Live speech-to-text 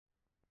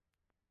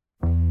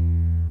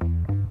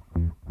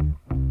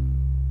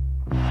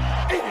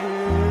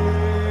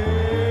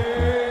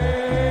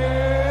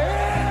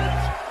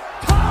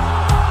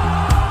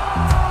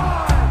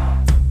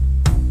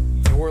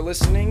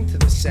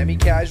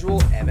Semi-Casual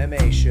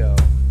MMA Show.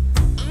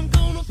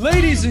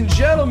 Ladies and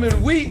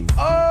gentlemen, we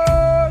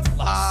are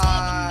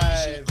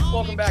live.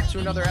 Welcome back to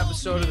another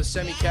episode of the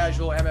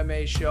Semi-Casual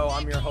MMA Show.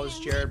 I'm your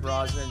host, Jared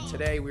Brosnan.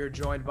 Today, we are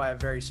joined by a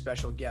very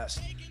special guest.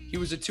 He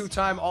was a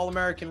two-time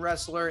All-American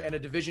wrestler and a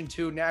Division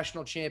II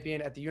national champion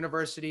at the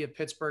University of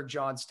Pittsburgh,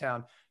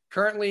 Johnstown.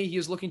 Currently, he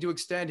is looking to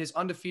extend his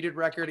undefeated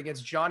record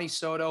against Johnny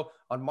Soto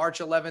on March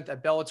 11th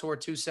at Bellator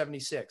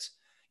 276.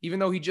 Even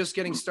though he's just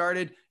getting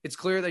started, it's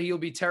clear that he'll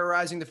be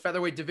terrorizing the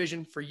featherweight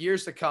division for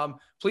years to come.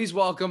 Please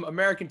welcome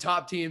American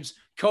Top Team's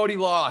Cody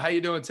Law. How you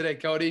doing today,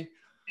 Cody?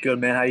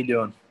 Good, man. How you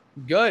doing?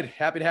 Good.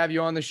 Happy to have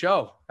you on the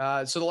show.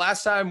 So the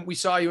last time we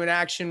saw you in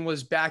action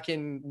was back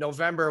in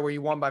November where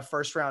you won by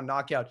first round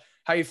knockout.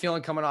 How are you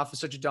feeling coming off of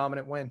such a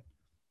dominant win?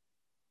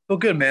 Well,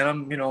 good, man.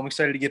 I'm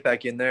excited to get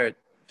back in there. It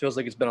feels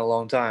like it's been a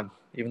long time,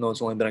 even though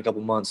it's only been a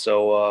couple months.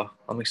 So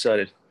I'm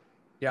excited.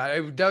 Yeah,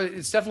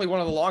 it's definitely one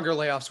of the longer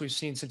layoffs we've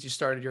seen since you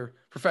started your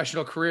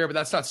professional career, but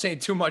that's not saying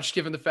too much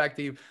given the fact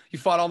that you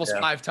fought almost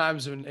 5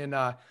 times in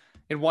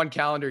one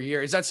calendar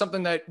year. Is that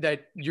something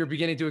that you're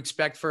beginning to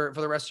expect for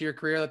the rest of your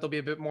career, that there'll be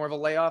a bit more of a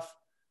layoff?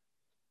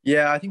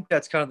 Yeah, I think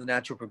that's kind of the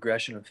natural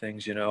progression of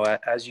things. You know,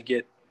 as you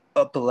get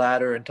up the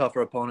ladder and tougher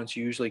opponents,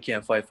 you usually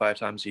can't fight 5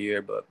 times a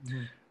year, but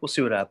we'll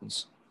see what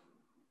happens.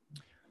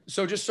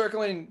 So just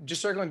circling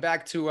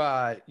back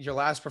to your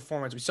last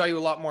performance, we saw you a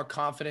lot more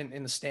confident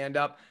in the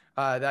stand-up.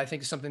 That I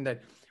think is something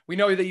that we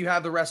know that you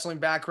have the wrestling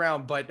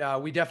background,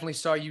 but we definitely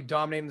saw you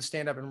dominating the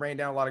stand-up and rain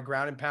down a lot of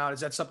ground and pound. Is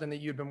that something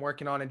that you'd been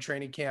working on in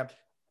training camp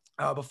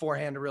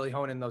beforehand to really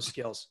hone in those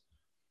skills?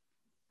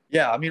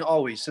 Yeah, I mean,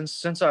 always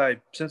since I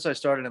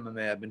started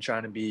MMA, I've been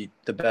trying to be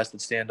the best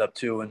at stand-up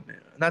too, and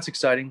that's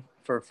exciting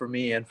for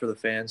me and for the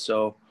fans.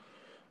 So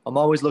I'm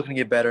always looking to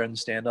get better in the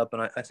stand-up,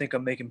 and I think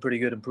I'm making pretty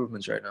good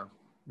improvements right now.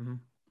 Mm-hmm.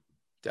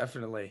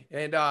 Definitely.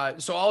 And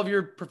so all of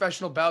your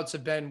professional bouts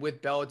have been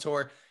with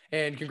Bellator.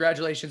 And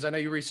congratulations. I know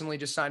you recently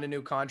just signed a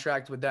new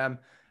contract with them.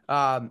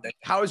 How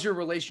has your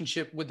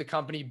relationship with the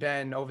company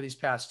been over these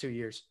past 2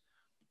 years?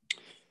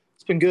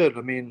 It's been good.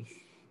 I mean,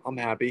 I'm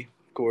happy.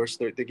 Of course,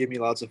 they give me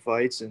lots of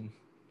fights, and,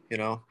 you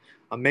know,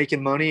 I'm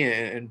making money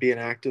and being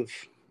active.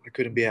 I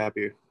couldn't be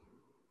happier.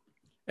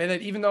 And then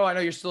even though I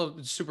know you're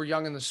still super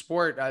young in the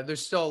sport,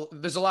 there's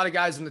a lot of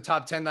guys in the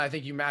top 10 that I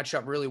think you match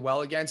up really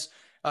well against.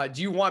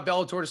 Do you want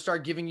Bellator to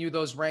start giving you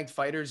those ranked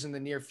fighters in the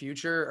near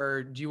future,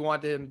 or do you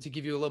want them to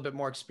give you a little bit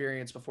more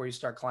experience before you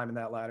start climbing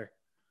that ladder?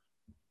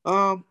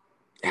 I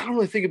don't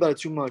really think about it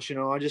too much. You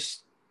know,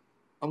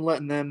 I'm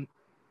letting them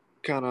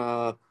kind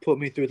of put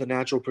me through the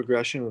natural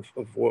progression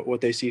of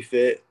what they see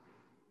fit,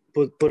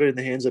 put it in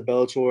the hands of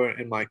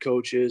Bellator and my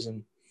coaches,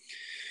 and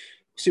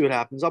see what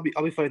happens. I'll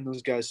be fighting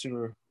those guys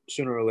sooner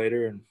or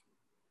later, and,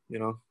 you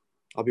know,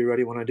 I'll be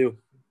ready when I do.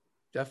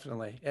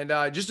 Definitely. And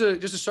just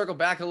to circle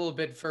back a little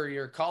bit for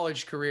your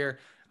college career,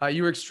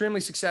 you were extremely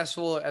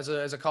successful as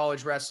a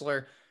college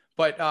wrestler.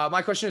 But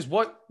my question is,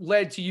 what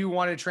led to you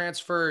wanting to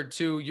transfer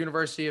to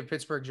University of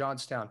Pittsburgh,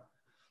 Johnstown?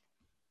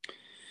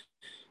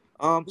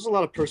 There's a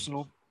lot of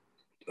personal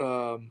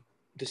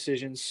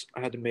decisions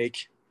I had to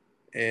make,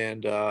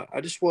 and I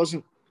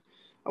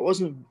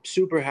wasn't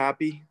super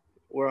happy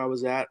where I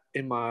was at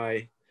in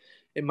my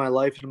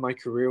life and in my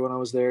career when I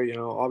was there. You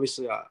know,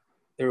 obviously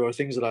there were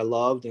things that I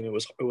loved, and it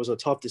was a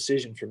tough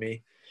decision for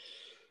me.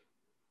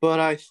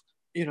 But I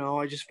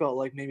just felt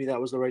like maybe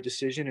that was the right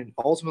decision, and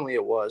ultimately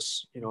it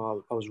was. You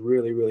know, I was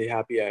really, really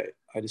happy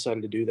I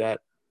decided to do that.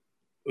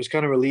 I was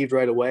kind of relieved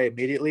right away,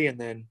 immediately, and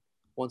then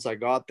once I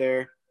got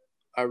there,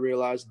 I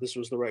realized this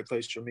was the right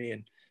place for me.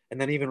 And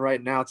then even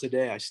right now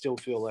today, I still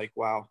feel like,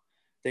 wow,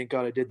 thank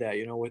God I did that.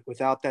 You know,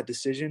 without that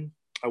decision,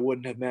 I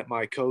wouldn't have met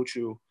my coach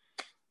who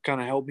kind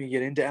of helped me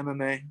get into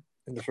MMA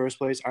in the first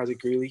place,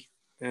 Isaac Greeley.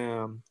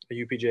 A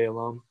UPJ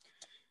alum.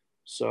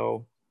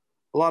 So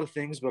a lot of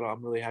things, but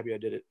I'm really happy I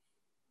did it.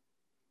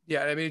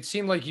 Yeah, I mean, it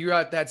seemed like you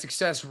got that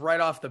success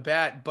right off the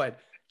bat, but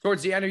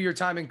towards the end of your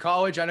time in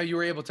college, I know you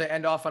were able to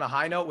end off on a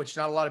high note, which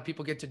not a lot of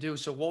people get to do.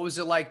 So what was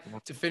it like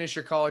to finish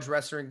your college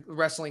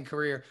wrestling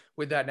career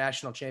with that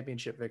national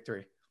championship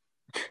victory?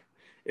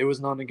 It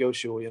was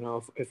non-negotiable. You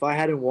know, if I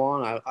hadn't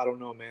won, I don't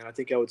know, man. I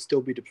think I would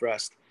still be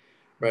depressed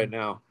right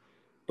now.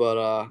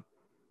 But,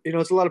 you know,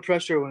 it's a lot of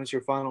pressure when it's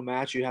your final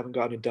match. You haven't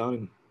gotten it done,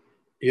 and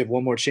you have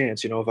one more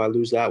chance. You know, if I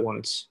lose that one,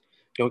 you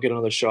don't get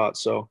another shot.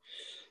 So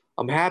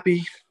I'm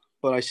happy,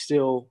 but I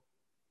still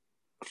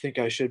think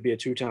I should be a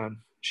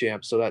 2-time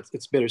champ. So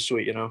it's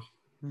bittersweet, you know.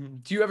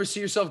 Do you ever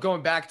see yourself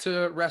going back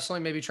to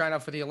wrestling, maybe trying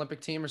out for the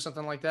Olympic team or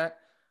something like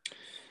that?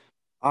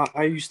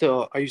 I used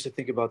to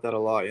think about that a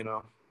lot, you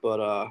know, but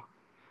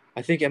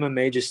I think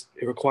MMA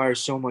it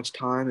requires so much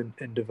time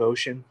and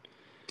devotion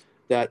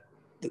that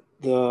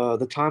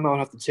the time I would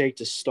have to take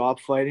to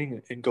stop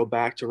fighting and go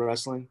back to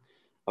wrestling,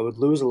 I would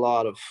lose a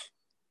lot of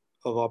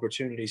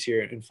opportunities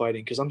here in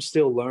fighting, because I'm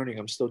still learning.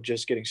 I'm still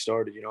just getting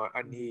started. You know,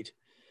 I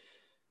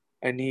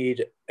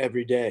need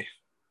every day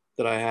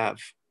that I have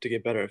to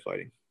get better at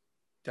fighting.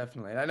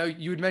 Definitely. And I know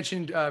you had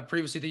mentioned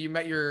previously that you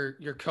met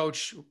your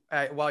coach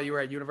while you were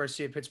at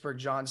University of Pittsburgh,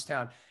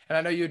 Johnstown. And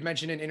I know you had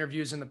mentioned in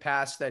interviews in the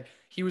past that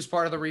he was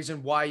part of the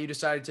reason why you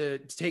decided to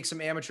take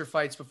some amateur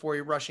fights before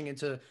you're rushing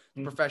into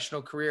the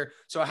professional career.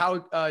 So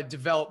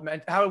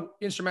how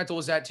instrumental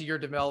was that to your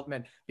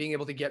development, being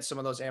able to get some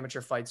of those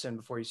amateur fights in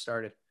before you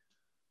started?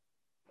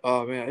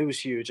 Oh man, it was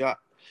huge. I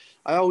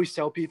always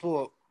tell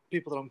people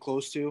that I'm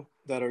close to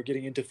that are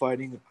getting into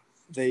fighting,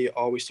 they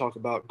always talk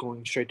about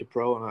going straight to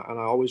pro, and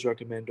I always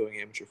recommend doing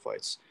amateur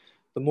fights.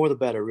 The more the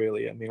better,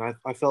 really. I mean,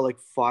 I felt like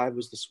 5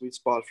 was the sweet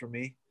spot for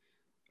me.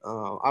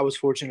 I was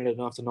fortunate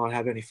enough to not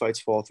have any fights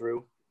fall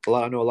through.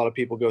 I know a lot of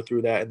people go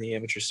through that in the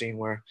amateur scene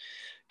where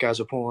guys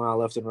are pulling out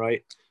left and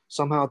right.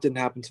 Somehow it didn't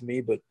happen to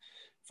me, but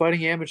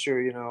fighting amateur,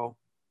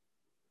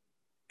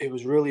 it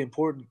was really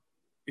important.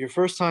 Your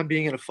first time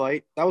being in a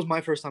fight, that was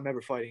my first time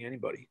ever fighting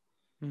anybody.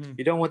 Mm-hmm.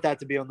 You don't want that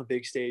to be on the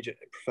big stage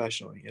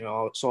professionally,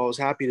 So I was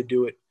happy to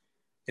do it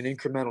in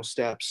incremental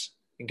steps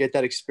and get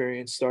that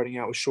experience, starting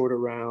out with shorter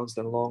rounds,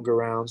 then longer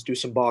rounds, do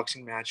some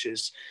boxing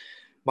matches.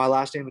 My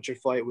last amateur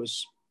fight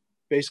was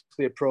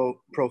basically a pro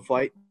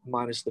fight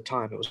minus the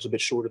time. It was a bit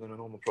shorter than a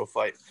normal pro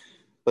fight,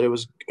 but it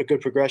was a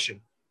good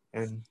progression.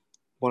 And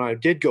when I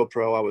did go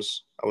pro, I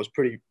was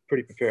pretty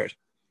prepared.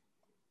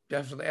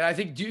 Definitely. And I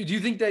think, do you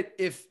think that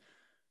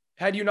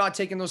had you not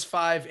taken those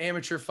 5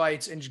 amateur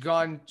fights and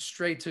gone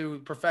straight to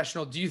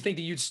professional, do you think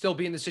that you'd still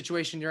be in the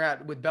situation you're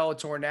at with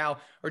Bellator now?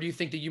 Or do you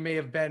think that you may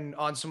have been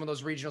on some of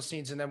those regional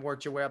scenes and then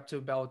worked your way up to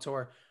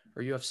Bellator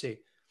or UFC?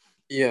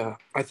 Yeah,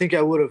 I think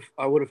I would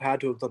have had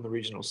to have done the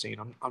regional scene.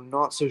 I'm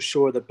not so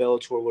sure that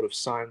Bellator would have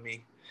signed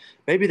me.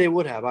 Maybe they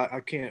would have.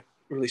 I can't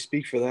really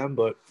speak for them,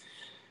 but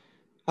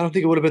I don't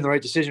think it would have been the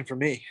right decision for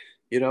me.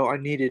 I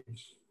needed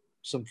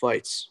some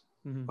fights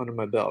under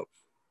my belt.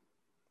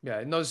 Yeah,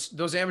 and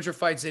those amateur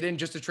fights, they didn't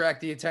just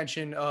attract the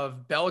attention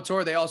of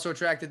Bellator, they also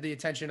attracted the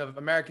attention of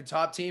American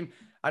Top Team.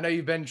 I know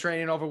you've been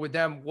training over with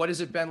them. What has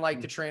it been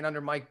like to train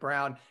under Mike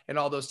Brown and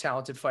all those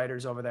talented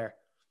fighters over there?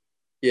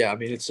 Yeah, I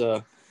mean it's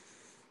a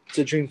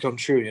dream come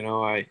true.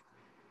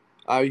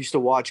 I used to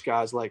watch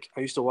guys I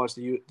used to watch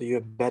the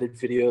embedded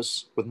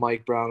videos with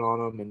Mike Brown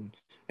on them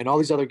and all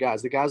these other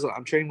guys, the guys that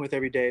I'm training with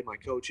every day, my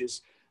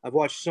coaches. I've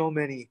watched so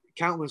many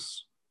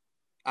countless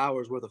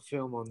hours worth of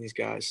film on these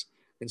guys.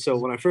 And so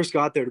when I first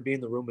got there, to be in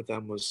the room with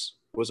them was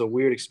a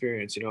weird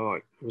experience. It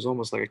was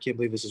almost like I can't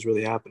believe this is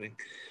really happening.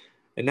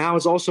 And now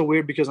it's also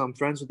weird because I'm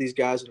friends with these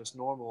guys and it's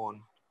normal. And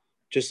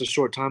just a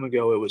short time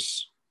ago, it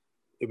was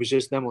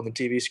just them on the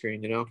TV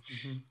screen.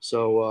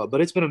 So,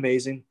 but it's been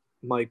amazing.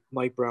 Mike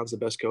Brown's the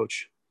best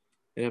coach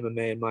in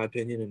MMA in my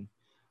opinion, and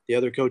the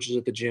other coaches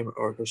at the gym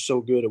are so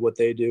good at what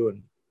they do.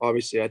 And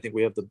obviously, I think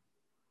we have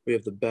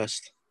the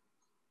best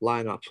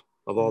lineup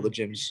of all the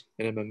gyms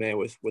in MMA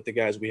with the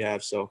guys we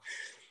have. So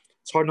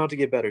it's hard not to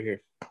get better here.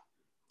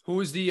 Who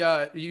was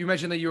you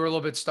mentioned that you were a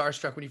little bit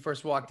starstruck when you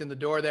first walked in the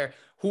door there.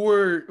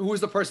 Who was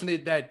the person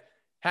that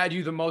had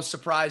you the most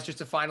surprised just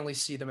to finally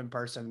see them in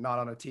person, not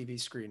on a TV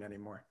screen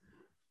anymore?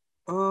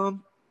 I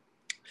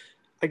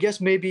guess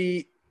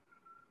maybe,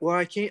 well,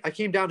 I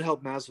came down to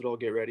help Masvidal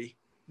get ready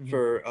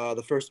for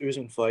the first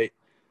Usman fight.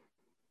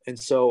 And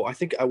so I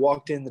think I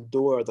walked in the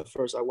door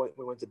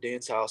we went to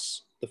Dan's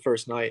house the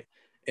first night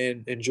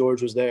and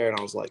George was there and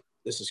I was like,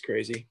 this is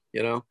crazy,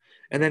 And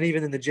then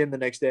even in the gym the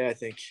next day, I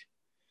think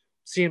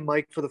seeing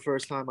Mike for the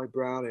first time, Mike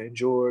Brown and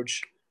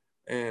George,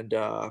 and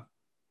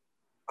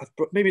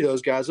maybe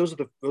those guys. Those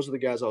are the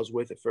guys I was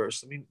with at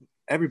first. I mean,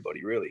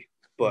 everybody really,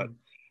 but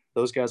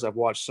those guys I've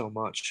watched so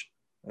much,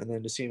 and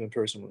then to see him in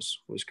person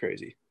was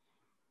crazy.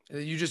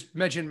 You just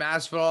mentioned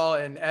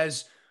Masvidal, and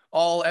as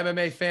all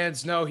MMA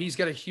fans know, he's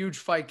got a huge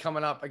fight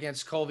coming up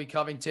against Colby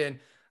Covington.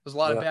 There's a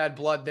lot of bad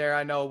blood there,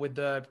 I know, with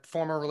the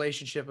former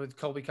relationship with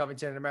Colby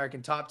Covington and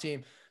American Top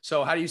Team.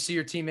 So how do you see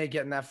your teammate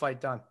getting that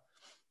fight done?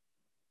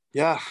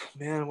 Yeah,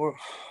 man,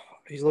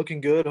 he's looking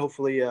good.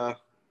 Hopefully a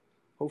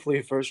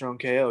first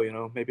round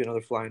KO, maybe another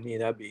flying knee.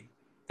 That'd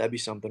be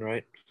something,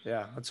 right?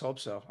 Yeah, let's hope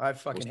so. I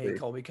fucking hate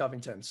Colby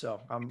Covington,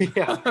 so I'm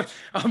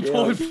I'm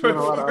pulling for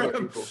a lot of other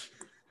him. people.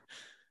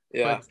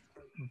 Yeah.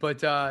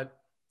 But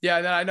yeah,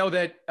 and then I know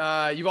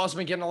that you've also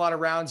been getting a lot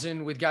of rounds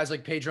in with guys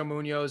like Pedro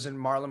Munhoz and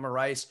Marlon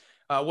Moraes.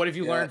 What have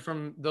you learned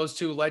from those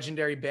two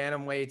legendary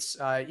bantamweights,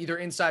 either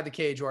inside the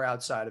cage or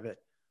outside of it?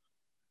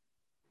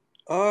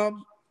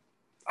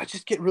 I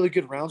just get really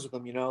good rounds with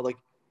them, like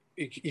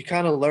you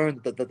kind of learn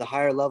that the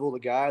higher level the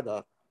guy,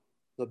 the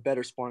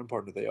better sparring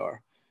partner they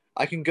are.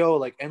 I can go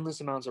like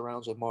endless amounts of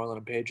rounds with Marlon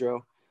and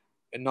Pedro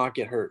and not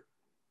get hurt.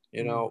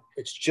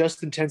 It's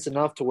just intense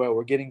enough to where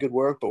we're getting good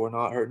work, but we're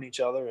not hurting each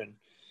other. And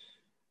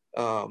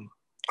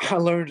I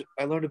learned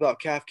about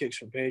calf kicks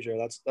from Pedro.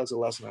 That's a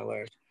lesson I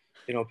learned.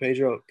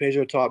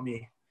 Pedro taught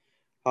me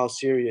how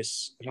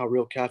serious and how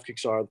real calf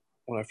kicks are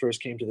when I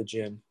first came to the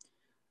gym.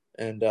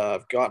 And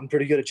I've gotten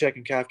pretty good at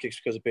checking calf kicks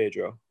because of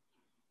Pedro.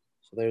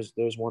 So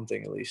there's one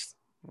thing at least.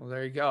 Well,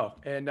 there you go.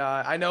 And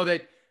I know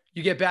that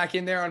you get back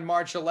in there on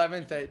March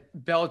 11th at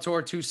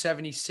Bellator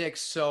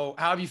 276. So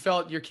how have you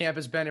felt your camp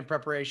has been in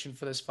preparation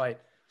for this fight?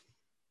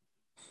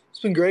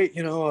 It's been great.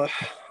 I'm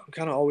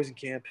kind of always in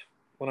camp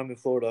when I'm in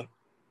Florida.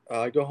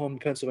 I go home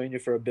to Pennsylvania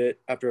for a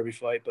bit after every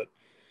fight, but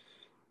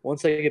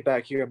once I get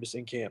back here, I'm just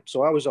in camp.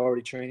 So I was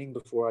already training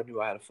before I knew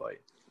I had a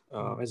fight,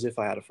 as if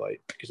I had a fight,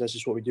 because that's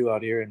just what we do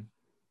out here. And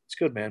it's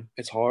good, man.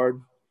 It's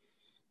hard.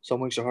 Some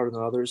weeks are harder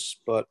than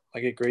others, but I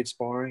get great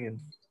sparring and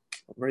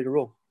I'm ready to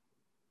roll.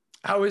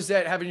 How is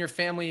that having your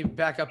family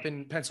back up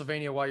in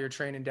Pennsylvania while you're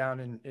training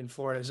down in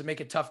Florida? Does it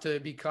make it tough to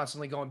be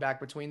constantly going back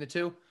between the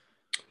two?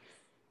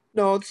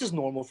 No, this is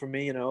normal for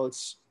me.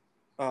 It's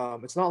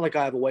not like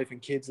I have a wife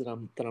and kids that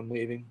I'm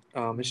leaving.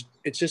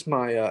 It's just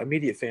my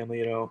immediate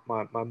family.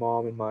 My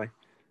mom and my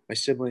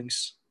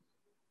siblings,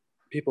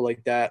 people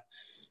like that.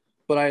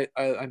 But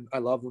I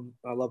love them.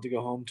 I love to go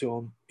home to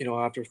them.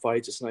 After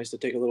fights, it's nice to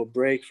take a little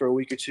break for a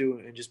week or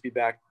two and just be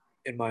back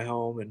in my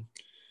home. And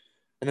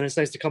then it's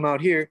nice to come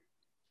out here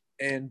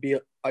and be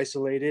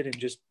isolated and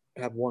just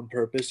have one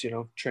purpose.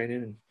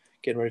 Training and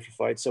getting ready for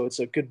fights. So it's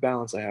a good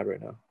balance I have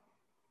right now.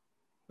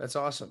 That's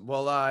awesome.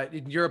 Well,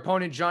 your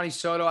opponent, Johnny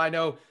Soto, I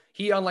know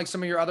he, unlike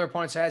some of your other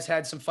opponents, has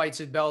had some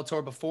fights at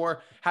Bellator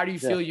before. How do you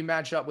feel you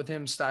match up with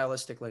him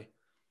stylistically?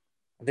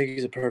 I think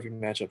he's a perfect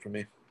matchup for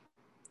me.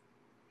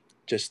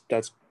 Just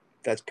that's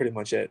pretty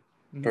much it.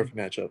 Perfect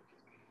matchup.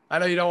 I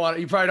know you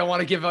probably don't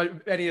want to give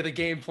any of the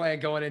game plan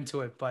going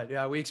into it,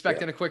 but we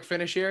expecting a quick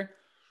finish here.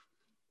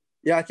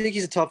 Yeah, I think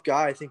he's a tough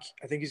guy. I think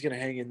he's gonna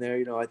hang in there.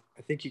 I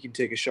think he can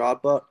take a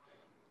shot, but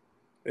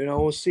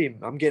we'll see.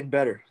 I'm getting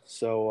better,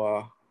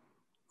 so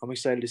I'm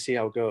excited to see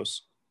how it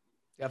goes.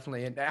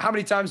 Definitely. And how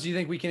many times do you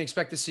think we can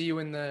expect to see you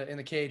in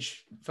the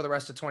cage for the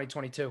rest of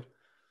 2022?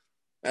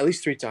 At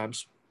least 3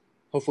 times,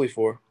 hopefully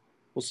 4.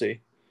 We'll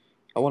see.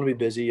 I want to be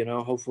busy.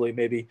 Hopefully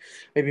maybe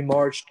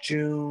March,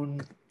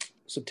 June,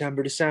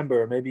 September,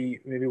 December. Maybe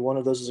one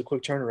of those is a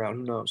quick turnaround.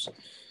 Who knows?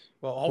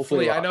 Well,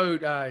 hopefully I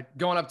know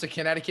going up to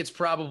Connecticut's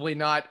probably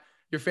not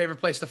your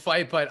favorite place to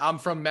fight, but I'm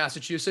from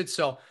Massachusetts,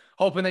 so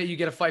hoping that you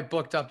get a fight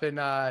booked up in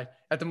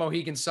at the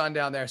Mohegan Sun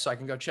down there so I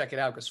can go check it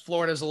out, because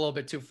Florida's a little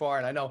bit too far.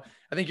 And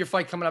I think your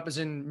fight coming up is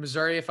in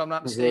Missouri, if I'm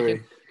not mistaken.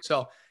 Missouri.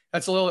 So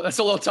that's a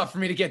little tough for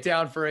me to get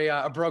down for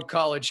a broke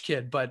college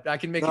kid, but I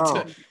can make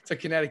it to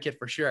Connecticut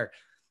for sure.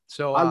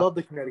 So I love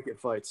the Connecticut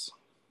fights.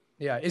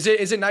 Yeah. Is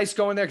it nice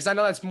going there? Because I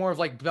know that's more of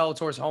like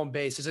Bellator's home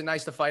base. Is it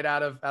nice to fight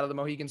out of the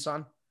Mohegan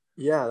Sun?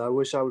 Yeah, I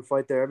wish I would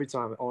fight there every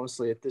time,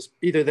 honestly,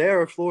 either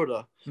there or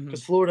Florida,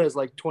 because Florida is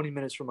like 20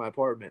 minutes from my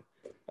apartment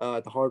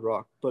at the Hard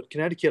Rock. But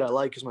Connecticut I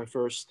like because my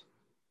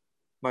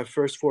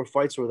first 4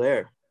 fights were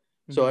there.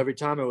 So every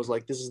time it was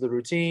like, this is the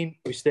routine.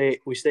 We stay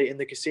in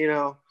the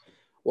casino,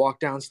 walk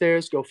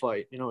downstairs, go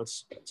fight.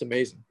 It's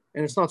amazing.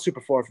 And it's not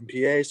super far from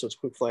PA, so it's a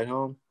quick flight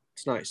home.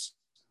 It's nice.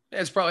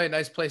 It's probably a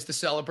nice place to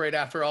celebrate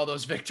after all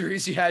those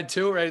victories you had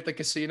too, right at the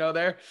casino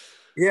there.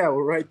 Yeah,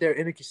 we're right there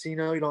in a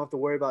casino. You don't have to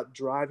worry about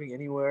driving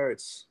anywhere.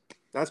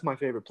 That's my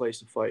favorite place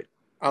to fight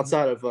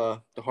outside of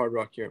the Hard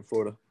Rock here in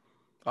Florida.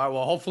 All right.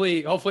 Well,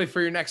 hopefully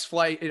for your next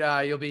flight,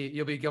 you'll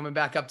be coming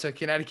back up to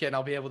Connecticut and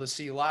I'll be able to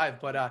see you live.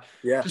 But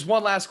just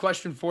one last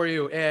question for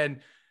you.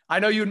 And I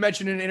know you had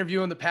mentioned in an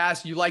interview in the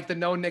past, you like the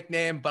no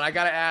nickname, but I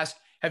got to ask,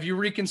 have you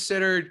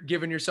reconsidered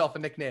giving yourself a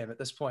nickname at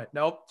this point?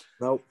 Nope.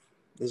 This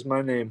is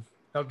my name.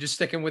 Nope. Just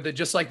sticking with it.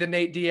 Just like the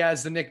Nate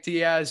Diaz, the Nick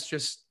Diaz,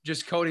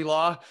 just Cody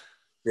Law.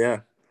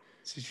 Yeah.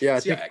 I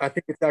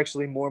think it's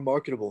actually more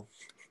marketable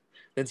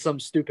than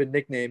some stupid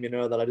nickname,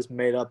 that I just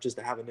made up just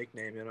to have a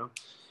nickname,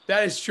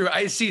 That is true.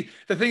 I see.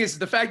 The thing is,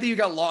 the fact that you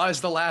got Law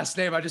as the last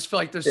name, I just feel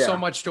like there's so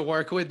much to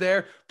work with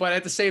there. But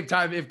at the same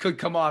time, it could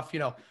come off,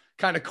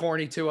 kind of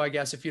corny too, I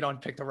guess, if you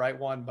don't pick the right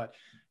one. But,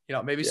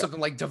 maybe something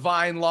like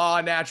Divine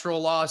Law,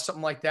 Natural Law,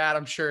 something like that.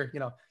 I'm sure,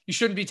 you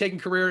shouldn't be taking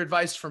career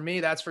advice from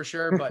me, that's for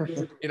sure. But,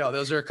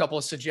 those are a couple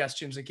of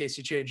suggestions in case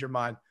you change your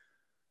mind.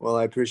 Well,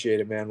 I appreciate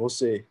it, man. We'll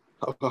see.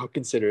 I'll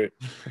consider it.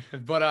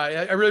 But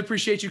I really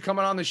appreciate you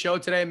coming on the show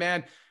today, man.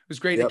 It was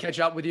great to catch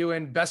up with you,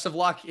 and best of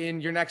luck in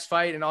your next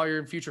fight and all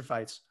your future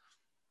fights.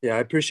 Yeah, I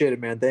appreciate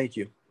it, man. Thank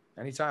you.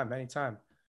 Anytime.